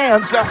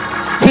chance,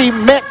 he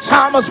met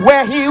Thomas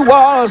where he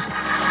was.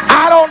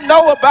 I don't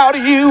know about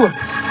you,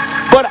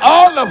 but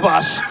all of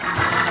us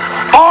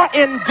are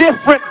in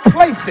different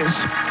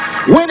places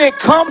when it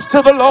comes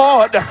to the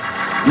Lord.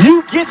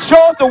 You get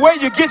yours the way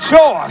you get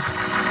yours.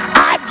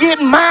 I get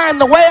mine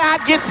the way I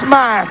get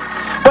mine.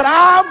 But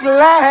I'm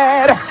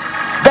glad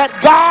that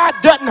God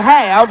doesn't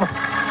have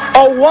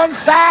a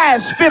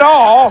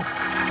one-size-fit-all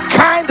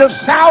kind of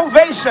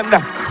salvation.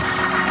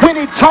 When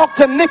he talked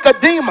to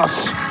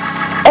Nicodemus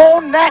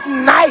on that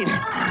night,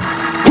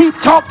 he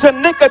talked to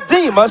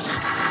Nicodemus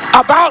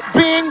about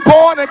being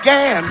born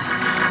again.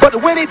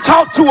 But when he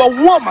talked to a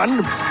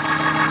woman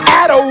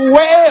at a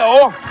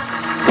well,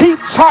 he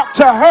talked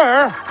to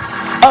her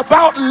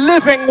about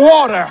living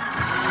water.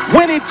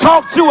 When he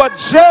talked to a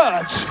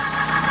judge,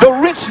 the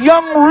rich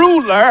young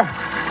ruler,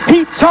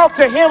 he talked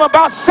to him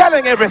about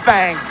selling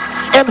everything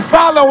and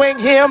following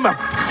him.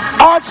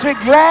 Aren't you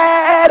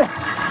glad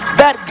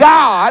that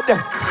God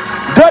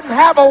doesn't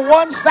have a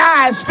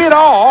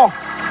one-size-fit-all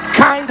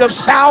kind of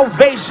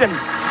salvation?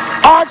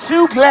 Aren't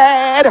you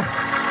glad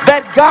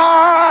that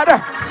God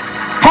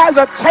has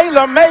a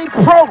tailor-made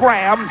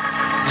program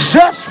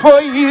just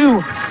for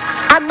you?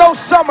 I know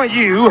some of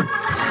you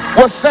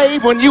were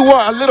saved when you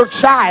were a little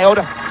child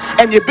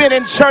and you've been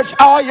in church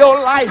all your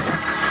life.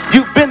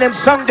 You've been in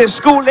Sunday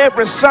school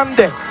every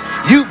Sunday.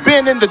 You've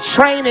been in the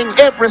training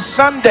every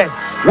Sunday.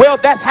 Well,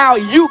 that's how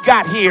you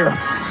got here.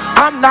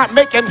 I'm not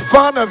making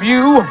fun of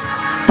you.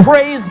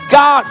 Praise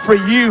God for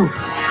you.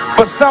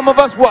 But some of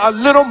us were a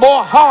little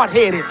more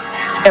hard-headed.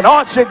 And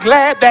aren't you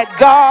glad that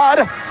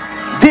God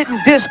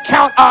didn't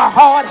discount our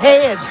hard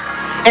heads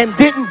and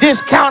didn't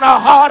discount our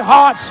hard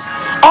hearts?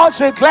 Aren't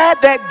you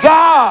glad that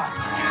God,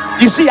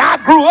 you see, I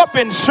grew up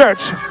in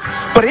church,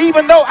 but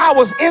even though I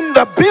was in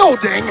the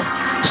building,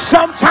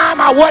 sometime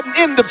I wasn't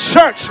in the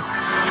church.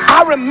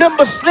 I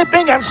remember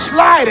slipping and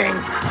sliding,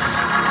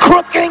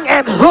 crooking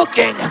and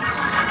hooking.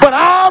 But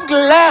I'm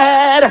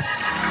glad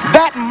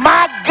that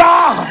my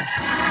God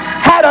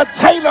had a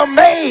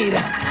tailor-made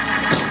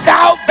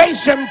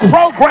salvation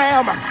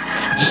program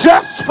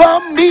just for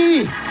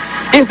me.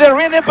 Is there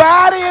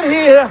anybody in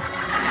here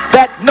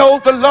that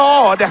knows the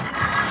Lord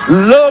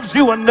loves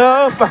you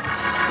enough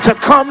to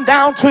come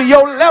down to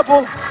your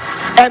level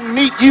and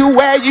meet you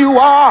where you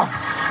are?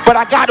 But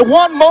I got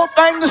one more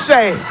thing to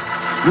say.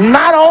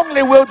 Not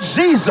only will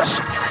Jesus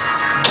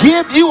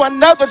give you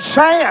another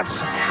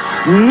chance,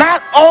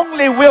 not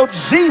only will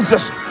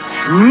Jesus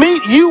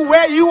meet you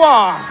where you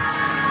are,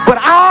 but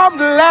I'm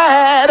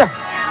glad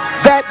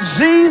that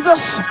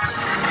Jesus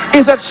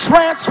is a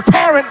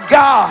transparent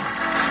God.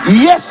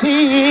 Yes,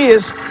 he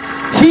is.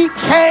 He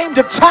came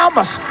to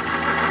Thomas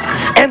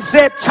and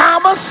said,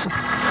 Thomas,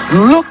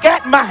 look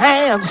at my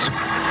hands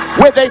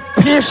where they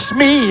pierced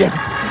me.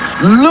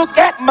 Look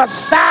at my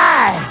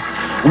side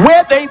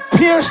where they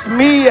pierced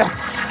me.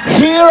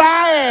 Here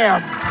I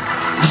am.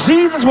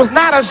 Jesus was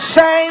not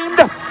ashamed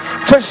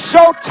to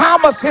show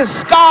Thomas his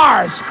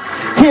scars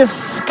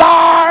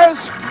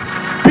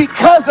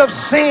because of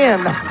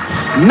sin.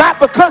 Not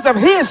because of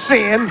his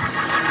sin,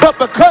 but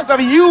because of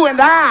you and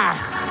I.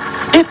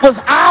 It was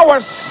our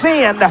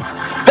sin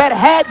that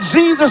had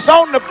Jesus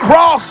on the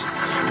cross,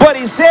 but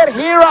he said,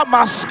 here are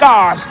my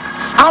scars.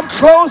 I'm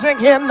closing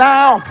here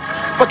now,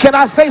 but can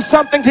I say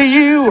something to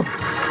you?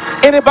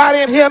 Anybody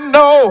in here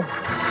know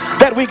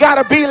that we got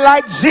to be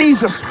like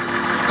Jesus?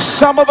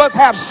 Some of us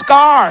have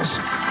scars,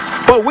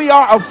 but we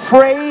are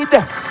afraid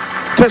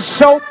to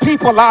show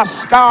people our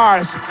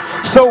scars.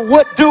 So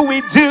what do?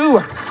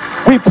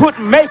 We put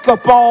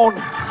makeup on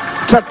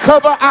to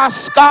cover our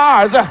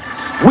scars.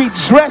 We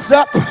dress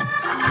up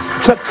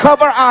to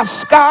cover our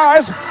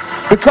scars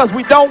because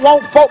we don't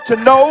want folk to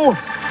know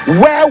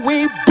where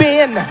we've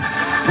been.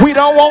 We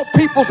don't want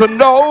people to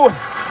know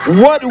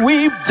what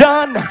we've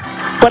done.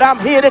 But I'm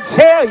here to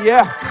tell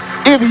you,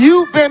 if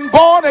you've been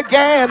born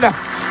again,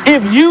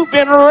 If you've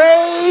been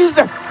raised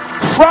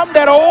from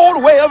that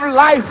old way of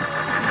life,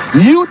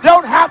 you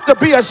don't have to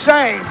be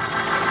ashamed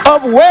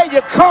of where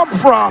you come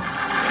from.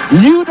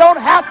 You don't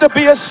have to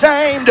be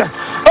ashamed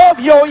of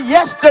your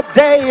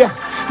yesterday.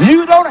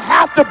 You don't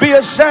have to be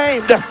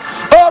ashamed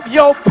of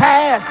your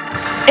past.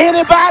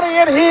 Anybody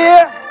in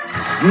here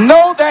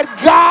know that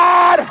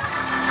God,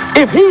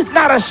 if he's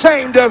not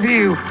ashamed of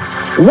you,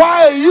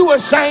 why are you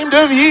ashamed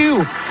of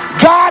you?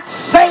 God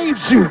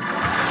saves you.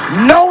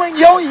 Knowing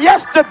your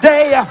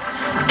yesterday,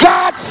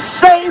 God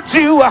saved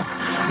you.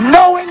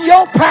 Knowing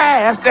your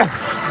past,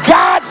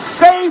 God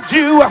saved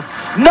you.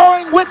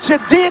 Knowing what you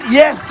did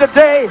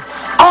yesterday,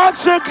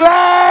 aren't you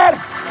glad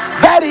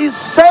that he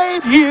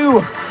saved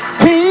you?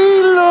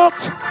 He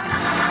looked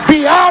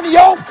beyond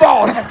your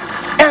fault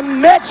and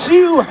met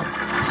you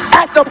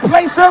at the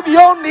place of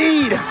your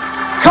need.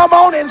 Come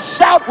on and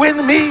shout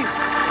with me.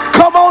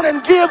 Come on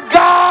and give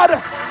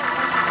God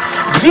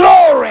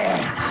glory.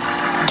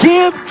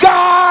 Give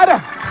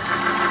God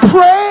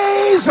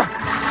praise.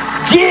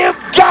 Give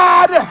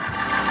God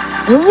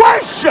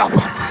worship.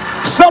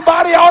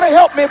 Somebody ought to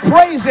help me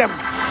praise him.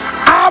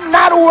 I'm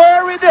not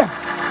worried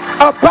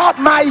about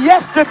my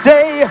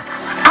yesterday.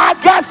 I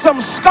got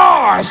some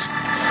scars.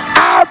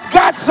 I've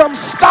got some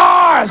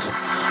scars,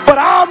 but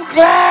I'm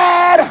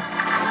glad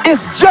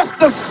it's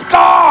just a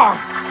scar.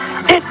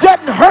 It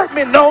doesn't hurt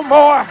me no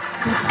more.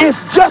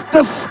 It's just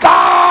a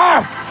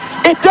scar.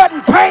 It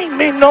doesn't pain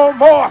me no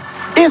more.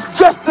 It's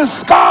just a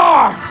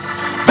scar.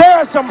 There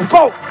are some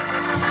folk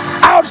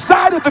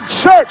outside of the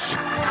church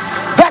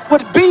that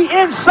would be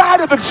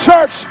inside of the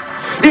church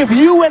if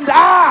you and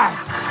I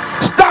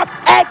stop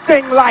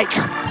acting like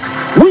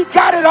we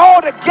got it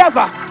all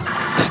together.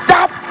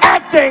 Stop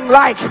acting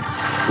like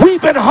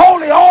we've been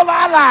holy all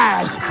our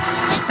lives.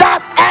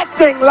 Stop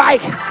acting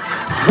like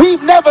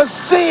we've never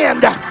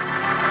sinned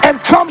and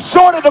come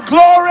short of the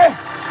glory.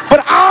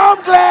 But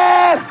I'm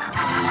glad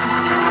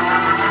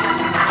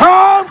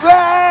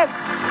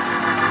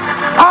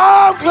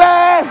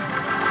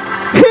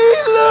he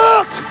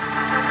looked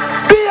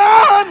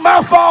beyond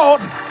my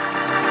fault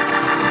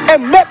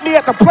and met me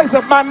at the place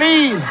of my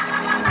need.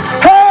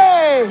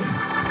 Hey,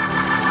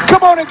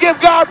 come on and give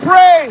God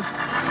praise.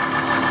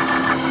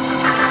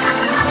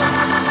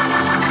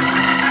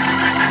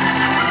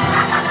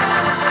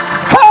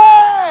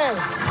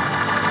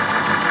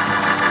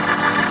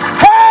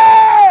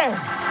 Hey,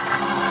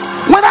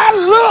 when I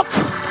look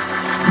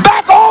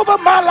back over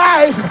my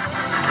life,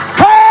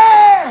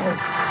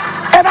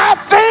 and I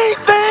think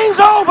things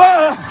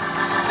over,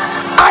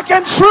 I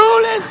can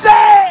truly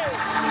say,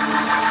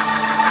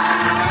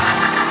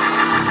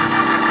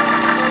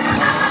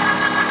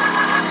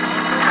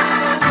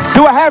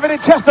 do I have any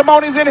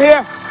testimonies in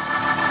here?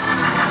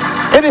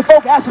 Any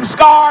folk got some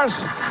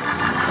scars,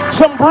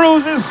 some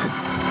bruises?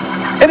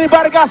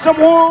 Anybody got some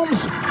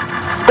wounds?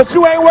 But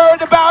you ain't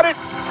worried about it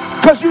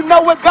because you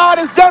know what God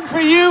has done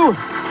for you.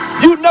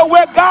 You know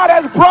where God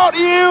has brought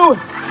you.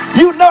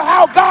 You know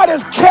how God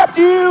has kept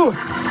you.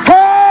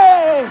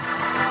 Hey,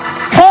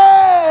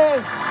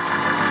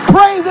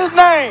 praise his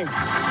name.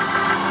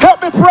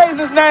 Help me praise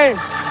his name.